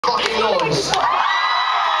noise.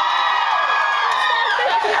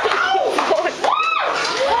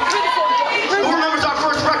 Who remembers our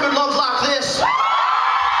first record, Love Like This?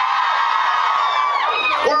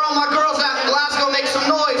 Where are all my girls at in Glasgow? Make some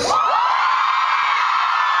noise.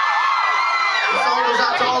 The song goes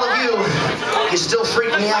out to all of you. You still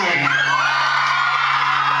freak me out.